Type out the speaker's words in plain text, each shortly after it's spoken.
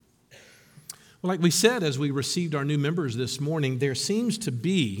Well, like we said as we received our new members this morning, there seems to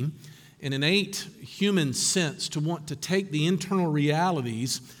be an innate human sense to want to take the internal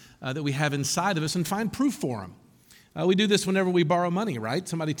realities that we have inside of us and find proof for them. We do this whenever we borrow money, right?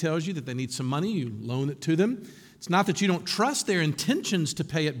 Somebody tells you that they need some money, you loan it to them. It's not that you don't trust their intentions to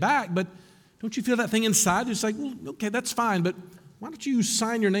pay it back, but don't you feel that thing inside? It's like, well, okay, that's fine, but why don't you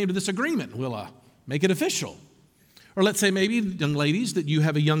sign your name to this agreement? We'll make it official. Or let's say maybe, young ladies, that you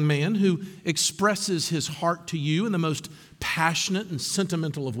have a young man who expresses his heart to you in the most passionate and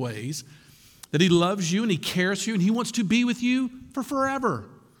sentimental of ways, that he loves you and he cares for you and he wants to be with you for forever.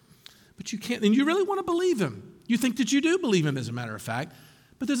 But you can't, and you really want to believe him. You think that you do believe him, as a matter of fact,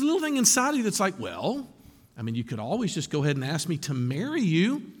 but there's a little thing inside of you that's like, well, I mean, you could always just go ahead and ask me to marry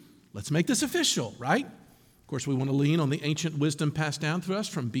you. Let's make this official, right? Of course, we want to lean on the ancient wisdom passed down through us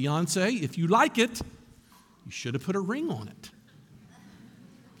from Beyonce. If you like it, you should have put a ring on it.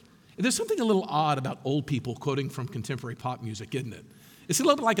 There's something a little odd about old people quoting from contemporary pop music, isn't it? It's a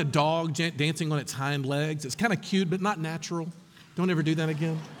little bit like a dog dancing on its hind legs. It's kind of cute, but not natural. Don't ever do that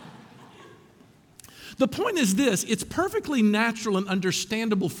again. The point is this: it's perfectly natural and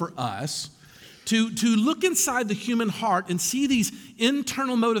understandable for us to look inside the human heart and see these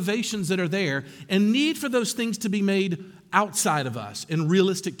internal motivations that are there and need for those things to be made outside of us and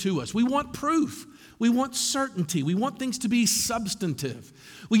realistic to us. We want proof. We want certainty. We want things to be substantive.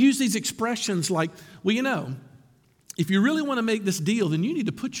 We use these expressions like, well, you know, if you really want to make this deal, then you need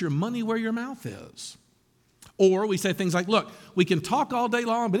to put your money where your mouth is. Or we say things like, look, we can talk all day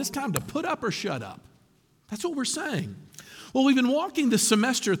long, but it's time to put up or shut up. That's what we're saying. Well, we've been walking this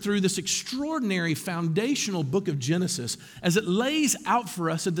semester through this extraordinary foundational book of Genesis as it lays out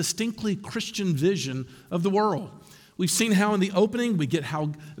for us a distinctly Christian vision of the world. We've seen how in the opening we get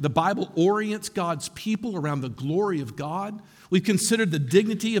how the Bible orients God's people around the glory of God. We've considered the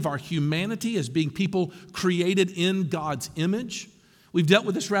dignity of our humanity as being people created in God's image. We've dealt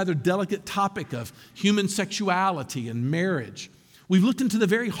with this rather delicate topic of human sexuality and marriage. We've looked into the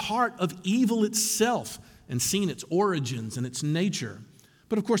very heart of evil itself and seen its origins and its nature.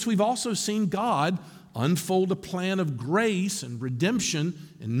 But of course, we've also seen God unfold a plan of grace and redemption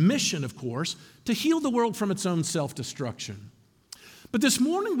and mission, of course, to heal the world from its own self-destruction. But this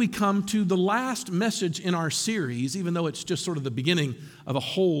morning we come to the last message in our series, even though it's just sort of the beginning of a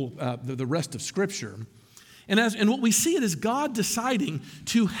whole, the rest of Scripture. And what we see it is God deciding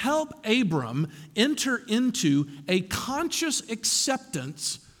to help Abram enter into a conscious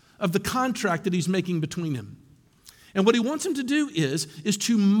acceptance of the contract that he's making between him. And what he wants him to do is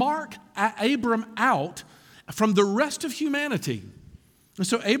to mark Abram out from the rest of humanity. And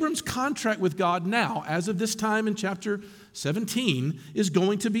so Abram's contract with God now, as of this time in chapter 17, is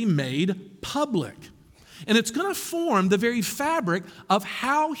going to be made public. And it's going to form the very fabric of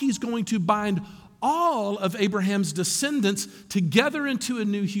how he's going to bind all of Abraham's descendants together into a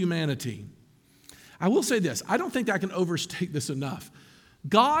new humanity. I will say this, I don't think I can overstate this enough.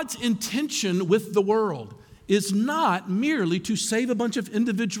 God's intention with the world is not merely to save a bunch of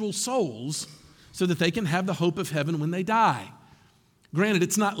individual souls so that they can have the hope of heaven when they die. Granted,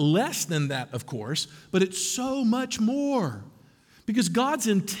 it's not less than that, of course, but it's so much more. Because God's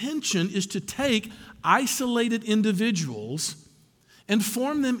intention is to take isolated individuals and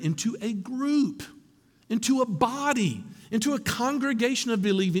form them into a group, into a body, into a congregation of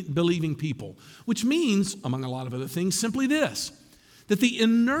believing people, which means, among a lot of other things, simply this, that the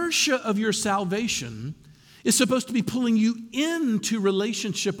inertia of your salvation is supposed to be pulling you into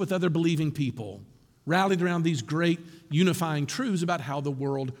relationship with other believing people, rallied around these great unifying truths about how the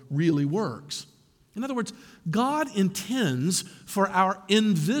world really works. In other words, God intends for our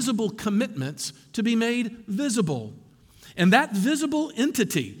invisible commitments to be made visible. And that visible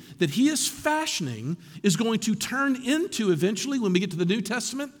entity that he is fashioning is going to turn into, eventually, when we get to the New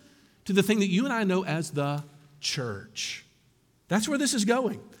Testament, to the thing that you and I know as the church. That's where this is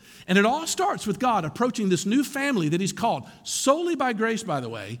going. And it all starts with God approaching this new family that he's called, solely by grace, by the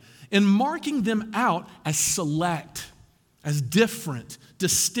way, and marking them out as select, as different,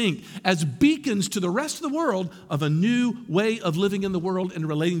 distinct, as beacons to the rest of the world of a new way of living in the world and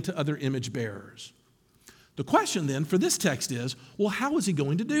relating to other image bearers. The question then for this text is, well, how is he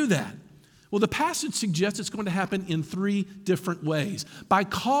going to do that? Well, the passage suggests it's going to happen in three different ways. By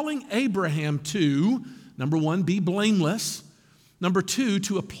calling Abraham to, number one, be blameless. Number two,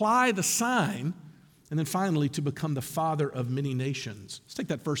 to apply the sign. And then finally, to become the father of many nations. Let's take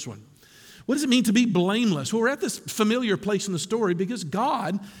that first one. What does it mean to be blameless? Well, we're at this familiar place in the story because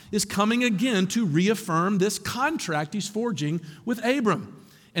God is coming again to reaffirm this contract he's forging with Abram.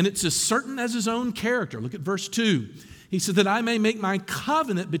 And it's as certain as his own character. Look at verse 2. He said that I may make my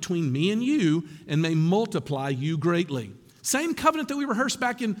covenant between me and you and may multiply you greatly. Same covenant that we rehearsed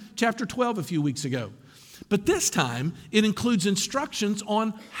back in chapter 12 a few weeks ago. But this time, it includes instructions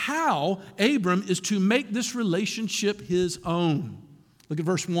on how Abram is to make this relationship his own. Look at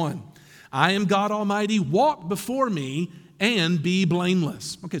verse 1. I am God Almighty, walk before me and be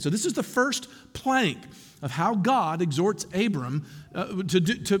blameless. Okay, so this is the first plank of how God exhorts Abram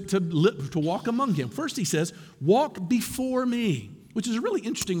to walk among him. First he says, walk before me, which is a really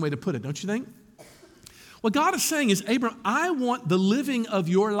interesting way to put it, don't you think? What God is saying is, Abram, I want the living of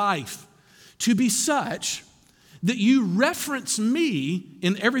your life to be such that you reference me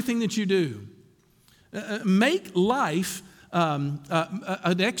in everything that you do. Make life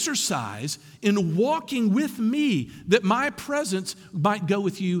an exercise in walking with me, that my presence might go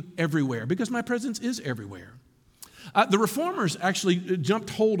with you everywhere, because my presence is everywhere. The Reformers actually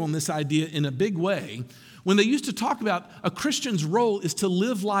jumped hold on this idea in a big way when they used to talk about a Christian's role is to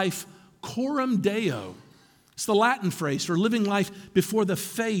live life coram Deo. It's the Latin phrase for living life before the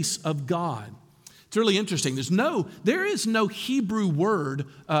face of God. It's really interesting. There is no Hebrew word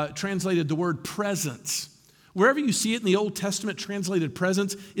translated the word presence. Wherever you see it in the Old Testament translated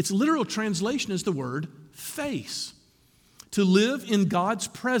presence, its literal translation is the word face. To live in God's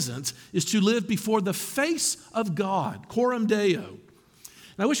presence is to live before the face of God, coram Deo.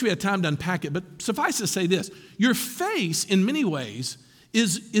 And I wish we had time to unpack it, but suffice to say this: your face, in many ways,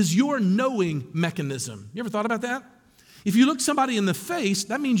 is your knowing mechanism. You ever thought about that? If you look somebody in the face,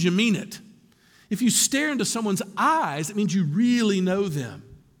 that means you mean it. If you stare into someone's eyes, it means you really know them.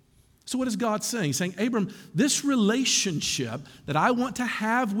 So what is God saying? He's saying, Abram, this relationship that I want to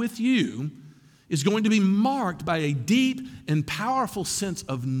have with you is going to be marked by a deep and powerful sense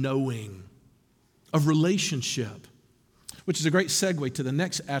of knowing, of relationship, which is a great segue to the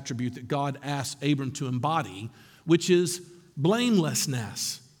next attribute that God asks Abram to embody, which is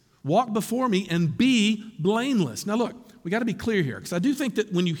blamelessness. Walk before me and be blameless. Now look, we got to be clear here, because I do think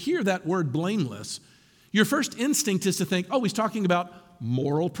that when you hear that word blameless, your first instinct is to think, oh, he's talking about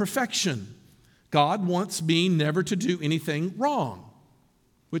moral perfection. God wants me never to do anything wrong,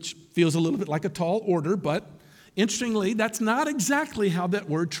 which feels a little bit like a tall order, but interestingly, that's not exactly how that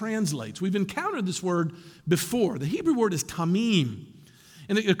word translates. We've encountered this word before. The Hebrew word is tamim,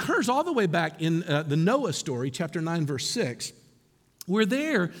 and it occurs all the way back in the Noah story, chapter 9, verse 6, where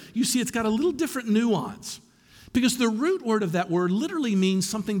there you see it's got a little different nuance, because the root word of that word literally means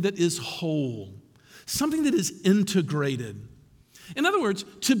something that is whole, something that is integrated. In other words,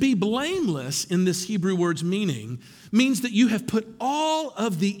 to be blameless in this Hebrew word's meaning means that you have put all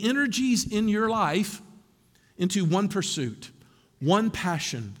of the energies in your life into one pursuit, one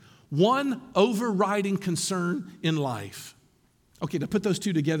passion, one overriding concern in life. Okay, to put those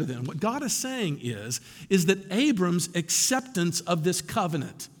two together then, what God is saying is that Abram's acceptance of this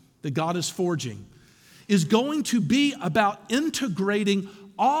covenant that God is forging is going to be about integrating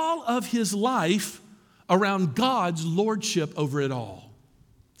all of his life around God's lordship over it all.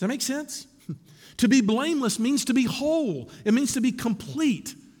 Does that make sense? To be blameless means to be whole. It means to be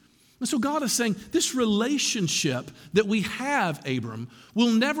complete. And so God is saying this relationship that we have, Abram,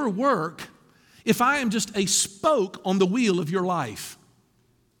 will never work if I am just a spoke on the wheel of your life.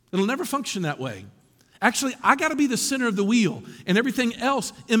 It'll never function that way. Actually, I got to be the center of the wheel, and everything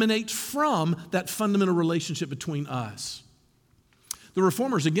else emanates from that fundamental relationship between us. The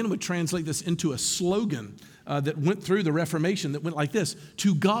Reformers, again, would translate this into a slogan that went through the Reformation that went like this: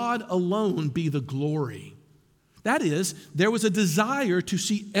 to God alone be the glory. That is, there was a desire to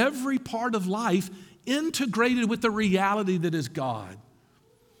see every part of life integrated with the reality that is God.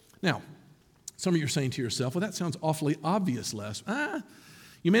 Now, some of you are saying to yourself, well, that sounds awfully obvious, Les.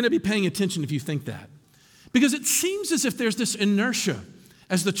 You may not be paying attention if you think that. Because it seems as if there's this inertia,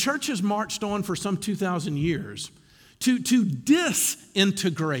 as the church has marched on for some 2,000 years, to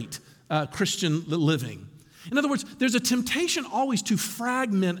disintegrate Christian living. In other words, there's a temptation always to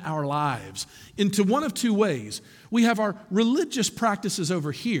fragment our lives into one of two ways. We have our religious practices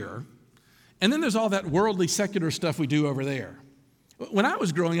over here, and then there's all that worldly, secular stuff we do over there. When I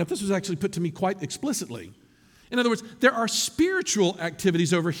was growing up, this was actually put to me quite explicitly. In other words, there are spiritual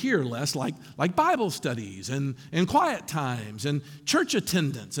activities over here, Les, like Bible studies and quiet times and church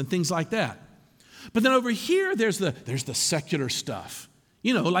attendance and things like that. But then over here, there's the secular stuff,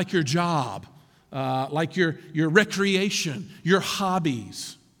 like your job, like your recreation, your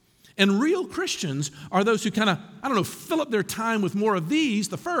hobbies. And real Christians are those who kind of, fill up their time with more of these,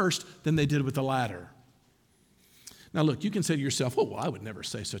 the first, than they did with the latter. Now look, you can say to yourself, well, I would never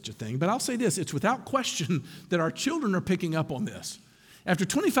say such a thing. But I'll say this, it's without question that our children are picking up on this. After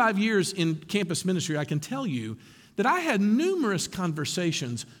 25 years in campus ministry, I can tell you that I had numerous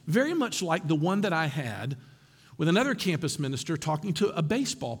conversations, very much like the one that I had with another campus minister talking to a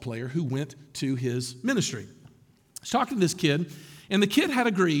baseball player who went to his ministry. I was talking to this kid, and the kid had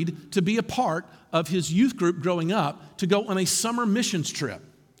agreed to be a part of his youth group growing up to go on a summer missions trip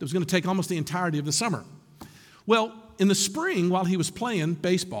that was going to take almost the entirety of the summer. Well, in the spring, while he was playing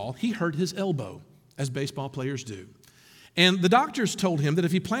baseball, he hurt his elbow, as baseball players do. And the doctors told him that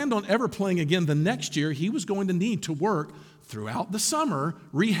if he planned on ever playing again the next year, he was going to need to work throughout the summer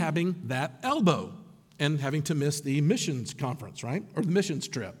rehabbing that elbow and having to miss the missions conference, right? Or the missions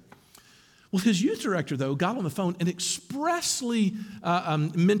trip. Well, his youth director, though, got on the phone and expressly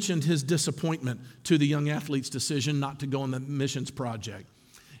mentioned his disappointment to the young athlete's decision not to go on the missions project.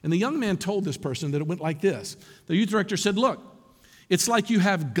 And the young man told this person that it went like this. The youth director said, look, it's like you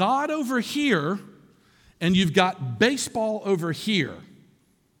have God over here and you've got baseball over here.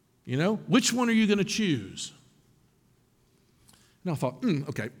 You know, which one are you going to choose? And I thought,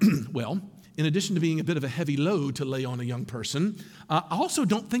 okay, well, in addition to being a bit of a heavy load to lay on a young person, I also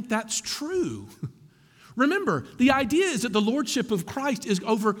don't think that's true. Remember, the idea is that the lordship of Christ is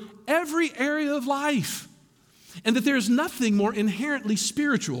over every area of life, and that there's nothing more inherently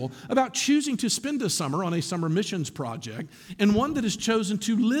spiritual about choosing to spend a summer on a summer missions project and one that has chosen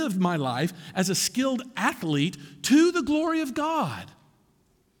to live my life as a skilled athlete to the glory of God.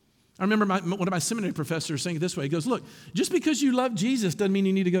 I remember one of my seminary professors saying it this way. He goes, look, just because you love Jesus doesn't mean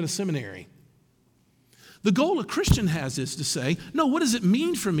you need to go to seminary. The goal a Christian has is to say, no, what does it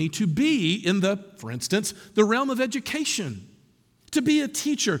mean for me to be in for instance, the realm of education? To be a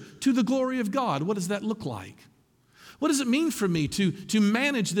teacher to the glory of God, what does that look like? What does it mean for me to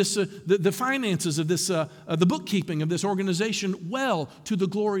manage this, the finances of this, the bookkeeping of this organization well to the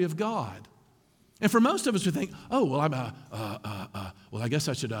glory of God? And for most of us, we think, oh, well, I guess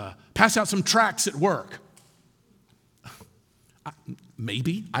I should pass out some tracts at work.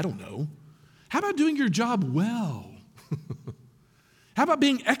 Maybe, I don't know. How about doing your job well? How about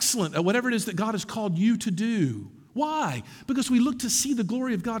being excellent at whatever it is that God has called you to do? Why? Because we look to see the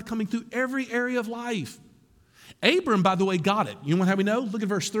glory of God coming through every area of life. Abram, by the way, got it. You know how we know? Look at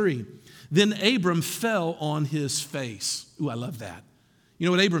verse 3. Then Abram fell on his face. Ooh, I love that. You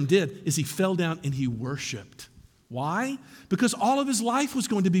know what Abram did is he fell down and he worshiped. Why? Because all of his life was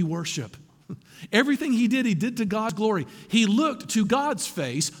going to be worship. Everything he did to God's glory. He looked to God's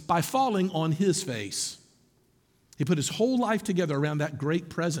face by falling on his face. He put his whole life together around that great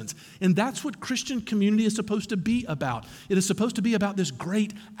presence. And that's what Christian community is supposed to be about. It is supposed to be about this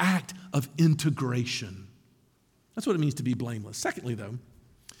great act of integration. That's what it means to be blameless. Secondly, though,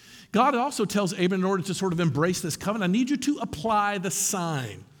 God also tells Abram in order to sort of embrace this covenant, I need you to apply the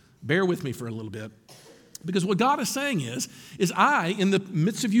sign. Bear with me for a little bit. Because what God is saying is I, in the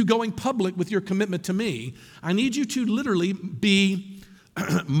midst of you going public with your commitment to me, I need you to literally be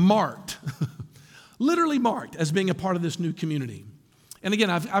marked, literally marked as being a part of this new community. And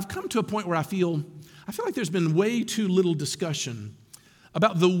again, I've come to a point where I feel like there's been way too little discussion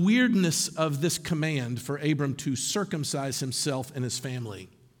about the weirdness of this command for Abram to circumcise himself and his family.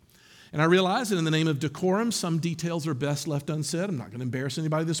 And I realize that in the name of decorum, some details are best left unsaid. I'm not going to embarrass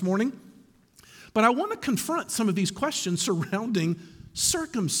anybody this morning. But I want to confront some of these questions surrounding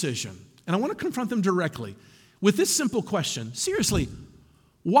circumcision. And I want to confront them directly with this simple question. Seriously,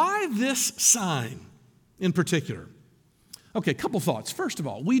 why this sign in particular? Okay, a couple thoughts. First of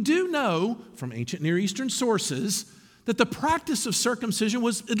all, we do know from ancient Near Eastern sources that the practice of circumcision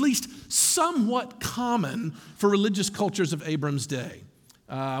was at least somewhat common for religious cultures of Abram's day.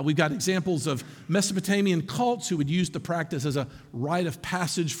 We've got examples of Mesopotamian cults who would use the practice as a rite of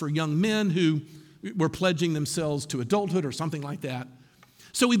passage for young men who were pledging themselves to adulthood or something like that.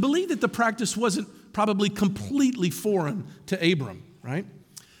 So we believe that the practice wasn't probably completely foreign to Abram, right?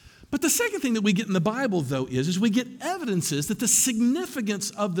 But the second thing that we get in the Bible, though, is we get evidences that the significance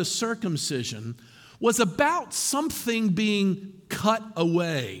of the circumcision was about something being cut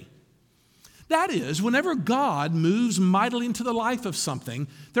away. That is, whenever God moves mightily into the life of something,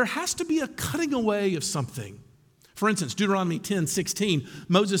 there has to be a cutting away of something. For instance, Deuteronomy 10:16,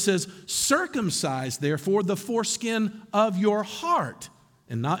 Moses says, circumcise, therefore, the foreskin of your heart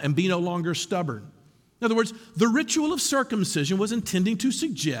and be no longer stubborn. In other words, the ritual of circumcision was intending to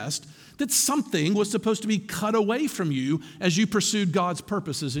suggest that something was supposed to be cut away from you as you pursued God's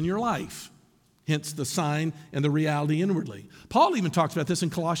purposes in your life. Hence the sign and the reality inwardly. Paul even talks about this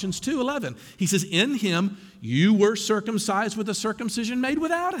in Colossians 2:11. He says, in him you were circumcised with a circumcision made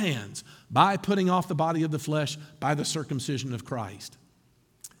without hands, by putting off the body of the flesh by the circumcision of Christ.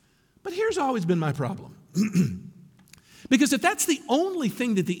 But here's always been my problem. Because if that's the only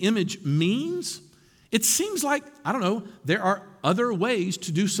thing that the image means, It seems like, I don't know, there are other ways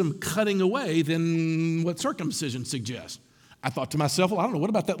to do some cutting away than what circumcision suggests. I thought to myself, well, I don't know, what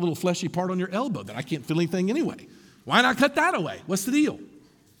about that little fleshy part on your elbow that I can't feel anything anyway? Why not cut that away? What's the deal?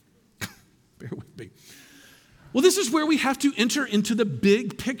 Bear with me. Well, this is where we have to enter into the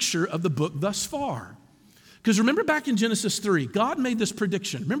big picture of the book thus far. Because remember back in Genesis 3, God made this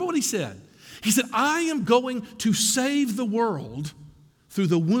prediction. Remember what he said? He said, I am going to save the world through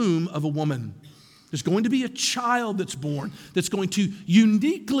the womb of a woman. There's going to be a child that's born that's going to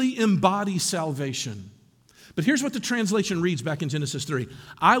uniquely embody salvation. But here's what the translation reads back in Genesis 3.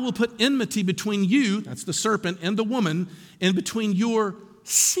 I will put enmity between you, that's the serpent, and the woman, and between your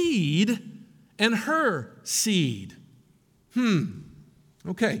seed and her seed.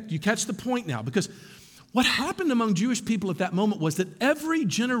 Okay, do you catch the point now? Because what happened among Jewish people at that moment was that every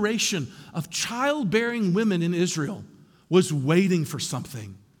generation of childbearing women in Israel was waiting for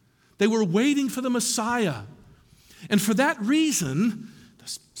something. They were waiting for the Messiah. And for that reason,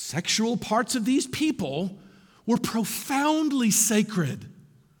 the sexual parts of these people were profoundly sacred.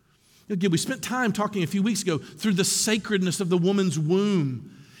 Again, we spent time talking a few weeks ago through the sacredness of the woman's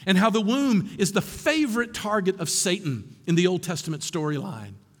womb and how the womb is the favorite target of Satan in the Old Testament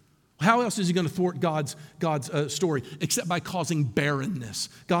storyline. How else is he going to thwart God's story except by causing barrenness?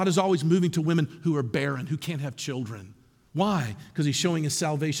 God is always moving to women who are barren, who can't have children. Why? Because he's showing his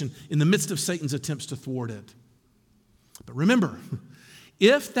salvation in the midst of Satan's attempts to thwart it. But remember,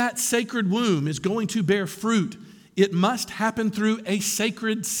 if that sacred womb is going to bear fruit, it must happen through a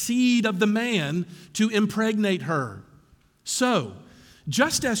sacred seed of the man to impregnate her. So,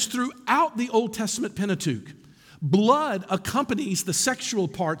 just as throughout the Old Testament Pentateuch, blood accompanies the sexual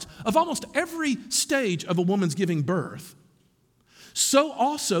parts of almost every stage of a woman's giving birth, so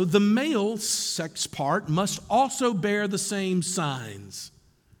also the male sex part must also bear the same signs.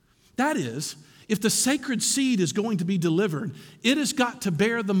 That is, if the sacred seed is going to be delivered, it has got to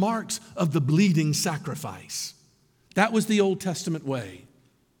bear the marks of the bleeding sacrifice. That was the Old Testament way.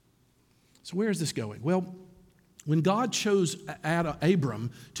 So where is this going? Well, when God chose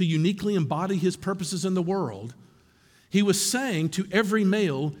Abram to uniquely embody his purposes in the world, he was saying to every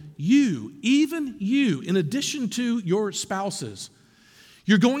male, you, even you, in addition to your spouses,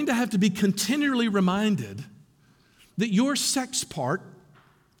 you're going to have to be continually reminded that your sex part,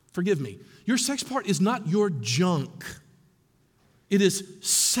 forgive me, your sex part is not your junk. It is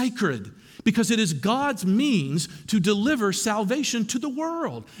sacred because it is God's means to deliver salvation to the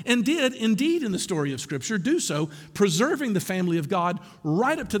world, and did indeed in the story of Scripture do so, preserving the family of God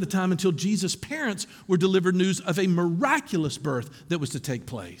right up to the time until Jesus' parents were delivered news of a miraculous birth that was to take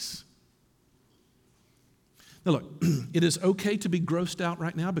place. Now look, it is okay to be grossed out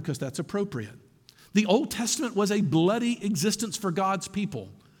right now because that's appropriate. The Old Testament was a bloody existence for God's people.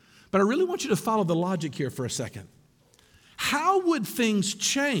 But I really want you to follow the logic here for a second. How would things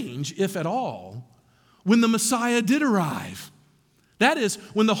change, if at all, when the Messiah did arrive? That is,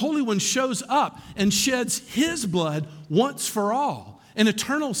 when the Holy One shows up and sheds his blood once for all, an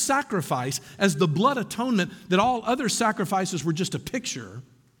eternal sacrifice as the blood atonement that all other sacrifices were just a picture.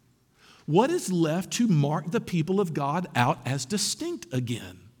 What is left to mark the people of God out as distinct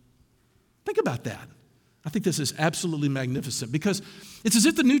again? Think about that. I think this is absolutely magnificent because it's as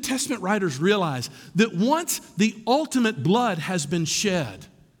if the New Testament writers realize that once the ultimate blood has been shed,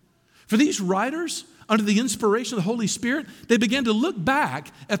 for these writers, under the inspiration of the Holy Spirit, they began to look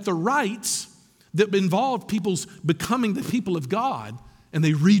back at the rites that involved people's becoming the people of God, and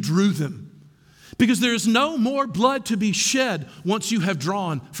they redrew them. Because there is no more blood to be shed once you have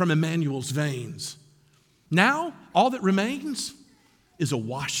drawn from Emmanuel's veins. Now, all that remains is a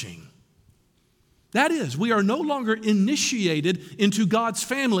washing. That is, we are no longer initiated into God's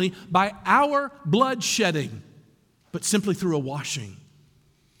family by our blood shedding, but simply through a washing.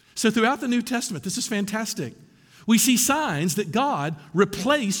 So throughout the New Testament, this is fantastic. We see signs that God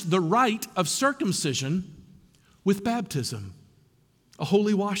replaced the rite of circumcision with baptism, a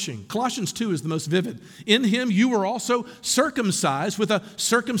holy washing. Colossians 2 is the most vivid. In him you were also circumcised with a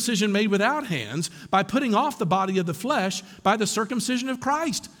circumcision made without hands by putting off the body of the flesh by the circumcision of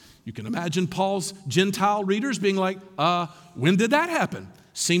Christ. You can imagine Paul's Gentile readers being like, when did that happen?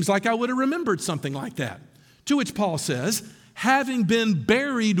 Seems like I would have remembered something like that. To which Paul says, having been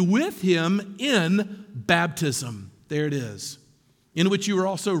buried with him in baptism. There it is. In which you were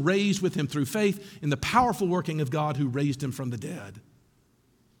also raised with him through faith in the powerful working of God who raised him from the dead.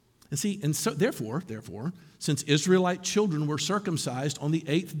 And so therefore, since Israelite children were circumcised on the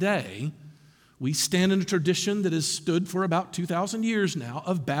 8th day, we stand in a tradition that has stood for about 2,000 years now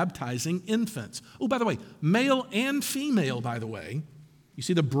of baptizing infants. Oh, by the way, male and female, by the way. You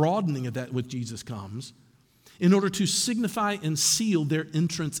see the broadening of that with Jesus comes in order to signify and seal their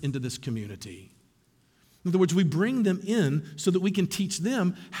entrance into this community. In other words, we bring them in so that we can teach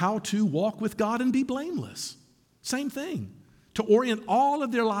them how to walk with God and be blameless. Same thing. To orient all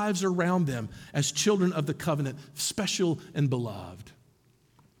of their lives around them as children of the covenant, special and beloved.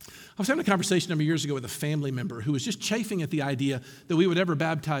 I was having a conversation a number of years ago with a family member who was just chafing at the idea that we would ever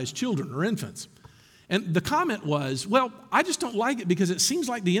baptize children or infants. And the comment was, well, I just don't like it because it seems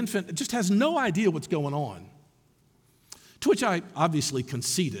like the infant just has no idea what's going on. To which I obviously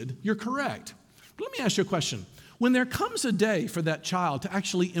conceded, you're correct. But let me ask you a question. When there comes a day for that child to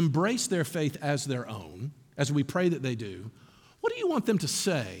actually embrace their faith as their own, as we pray that they do, what do you want them to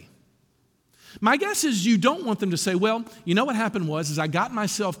say? My guess is you don't want them to say, well, you know what happened was I got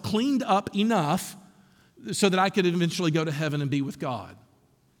myself cleaned up enough so that I could eventually go to heaven and be with God.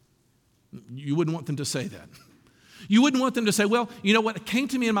 You wouldn't want them to say that. You wouldn't want them to say, well, you know what came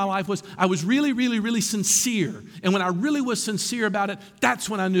to me in my life was I was really, really, really sincere. And when I really was sincere about it, that's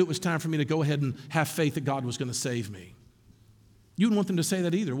when I knew it was time for me to go ahead and have faith that God was going to save me. You wouldn't want them to say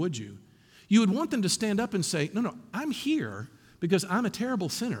that either, would you? You would want them to stand up and say, no, I'm here because I'm a terrible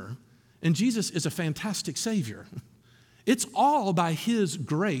sinner and Jesus is a fantastic Savior. It's all by His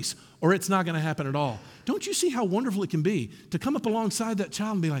grace or it's not going to happen at all. Don't you see how wonderful it can be to come up alongside that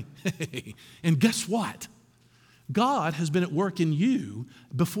child and be like, hey, and guess what? God has been at work in you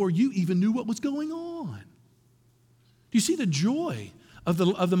before you even knew what was going on. Do you see the joy of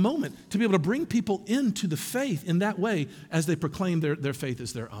the moment to be able to bring people into the faith in that way as they proclaim their faith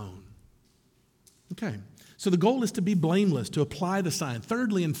as their own? Okay, so the goal is to be blameless, to apply the sign.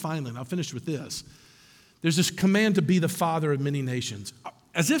 Thirdly and finally, and I'll finish with this, there's this command to be the father of many nations.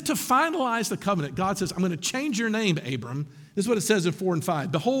 As if to finalize the covenant, God says, I'm going to change your name, Abram. This is what it says in 4 and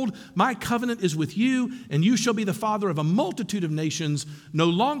 5. Behold, my covenant is with you, and you shall be the father of a multitude of nations. No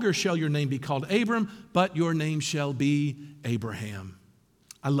longer shall your name be called Abram, but your name shall be Abraham.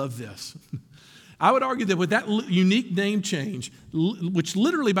 I love this. I would argue that with that unique name change, which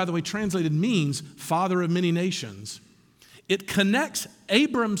literally, by the way, translated means father of many nations, it connects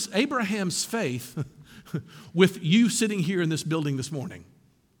Abraham's faith with you sitting here in this building this morning.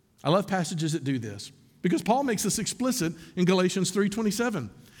 I love passages that do this because Paul makes this explicit in Galatians 3:27.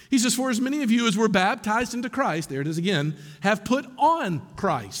 He says, for as many of you as were baptized into Christ, there it is again, have put on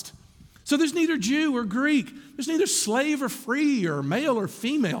Christ. So there's neither Jew or Greek. There's neither slave or free or male or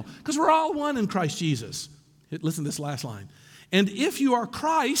female because we're all one in Christ Jesus. Listen to this last line. And if you are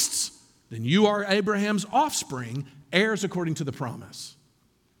Christ's, then you are Abraham's offspring, heirs according to the promise.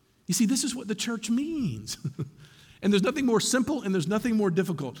 You see, this is what the church means. And there's nothing more simple and there's nothing more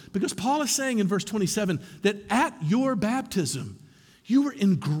difficult because Paul is saying in verse 27 that at your baptism, you were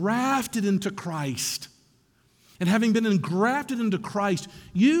engrafted into Christ. And having been engrafted into Christ,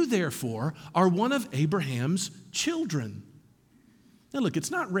 you therefore are one of Abraham's children. Now look, it's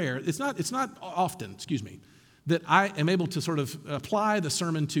not rare, it's not often, that I am able to sort of apply the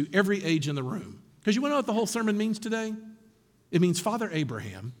sermon to every age in the room. Because you want to know what the whole sermon means today? It means Father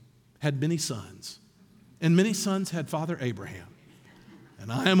Abraham had many sons, and many sons had Father Abraham.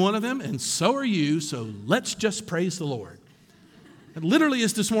 And I am one of them, and so are you, so let's just praise the Lord. That literally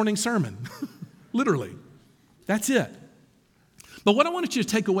is this morning's sermon. Literally. That's it. But what I want you to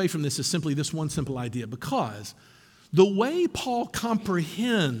take away from this is simply this one simple idea, because the way Paul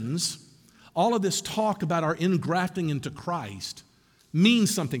comprehends all of this talk about our engrafting into Christ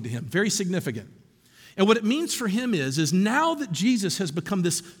means something to him, very significant. And what it means for him is now that Jesus has become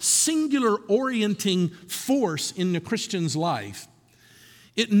this singular orienting force in the Christian's life,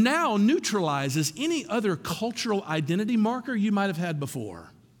 it now neutralizes any other cultural identity marker you might have had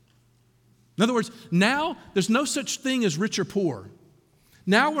before. In other words, now there's no such thing as rich or poor.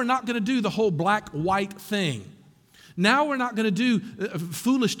 Now we're not going to do the whole black-white thing. Now we're not going to do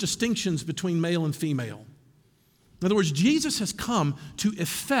foolish distinctions between male and female. In other words, Jesus has come to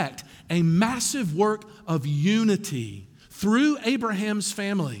effect a massive work of unity through Abraham's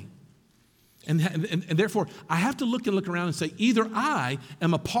family. And therefore, I have to look around and say, either I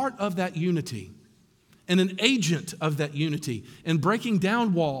am a part of that unity and an agent of that unity and breaking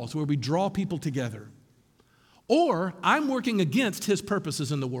down walls where we draw people together, or I'm working against His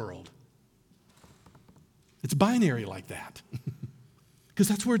purposes in the world. It's binary like that because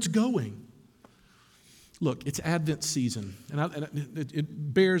that's where it's going. Look, it's Advent season, and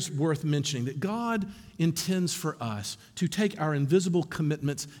it bears worth mentioning that God intends for us to take our invisible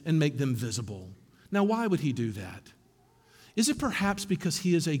commitments and make them visible. Now, why would He do that? Is it perhaps because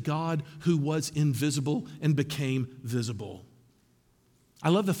He is a God who was invisible and became visible? I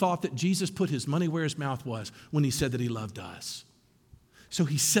love the thought that Jesus put His money where His mouth was when He said that He loved us. So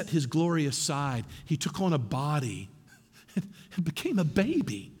he set his glory aside. He took on a body and became a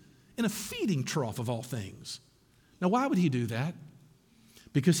baby in a feeding trough of all things. Now, why would he do that?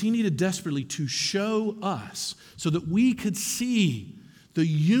 Because he needed desperately to show us so that we could see the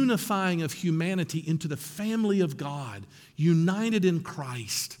unifying of humanity into the family of God, united in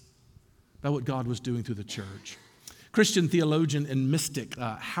Christ by what God was doing through the church. Christian theologian and mystic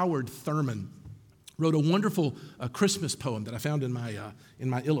Howard Thurman wrote a wonderful Christmas poem that I found in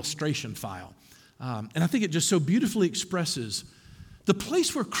my illustration file. And I think it just so beautifully expresses the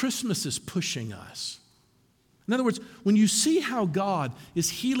place where Christmas is pushing us. In other words, when you see how God is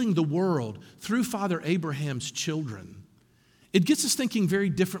healing the world through Father Abraham's children, it gets us thinking very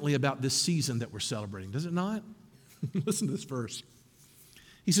differently about this season that we're celebrating, does it not? Listen to this verse.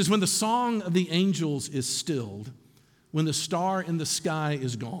 He says, when the song of the angels is stilled, when the star in the sky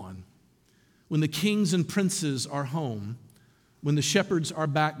is gone, when the kings and princes are home, when the shepherds are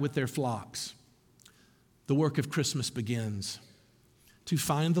back with their flocks, the work of Christmas begins to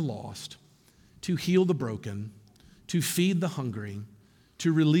find the lost, to heal the broken, to feed the hungry,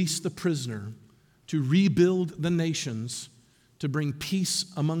 to release the prisoner, to rebuild the nations, to bring peace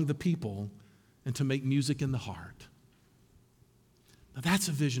among the people, and to make music in the heart. Now that's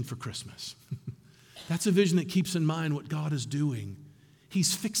a vision for Christmas. That's a vision that keeps in mind what God is doing.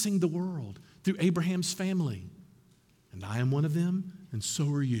 He's fixing the world through Abraham's family. And I am one of them, and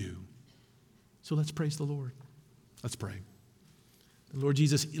so are you. So let's praise the Lord. Let's pray. Lord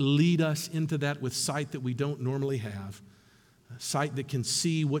Jesus, lead us into that with sight that we don't normally have, a sight that can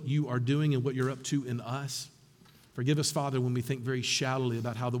see what you are doing and what you're up to in us. Forgive us, Father, when we think very shallowly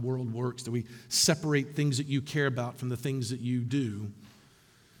about how the world works, that we separate things that you care about from the things that you do.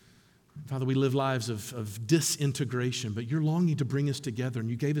 Father, we live lives of disintegration, but you're longing to bring us together, and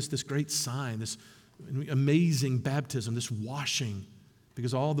you gave us this great sign, this amazing baptism, this washing,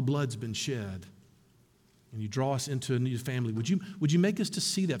 because all the blood's been shed. And you draw us into a new family. Would you make us to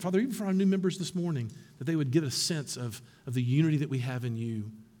see that? Father, even for our new members this morning, that they would get a sense of the unity that we have in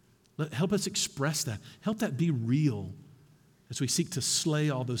you. Help us express that. Help that be real as we seek to slay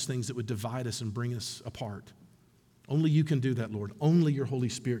all those things that would divide us and bring us apart. Only you can do that, Lord. Only your Holy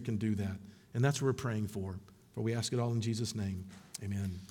Spirit can do that. And that's what we're praying for. For we ask it all in Jesus' name. Amen.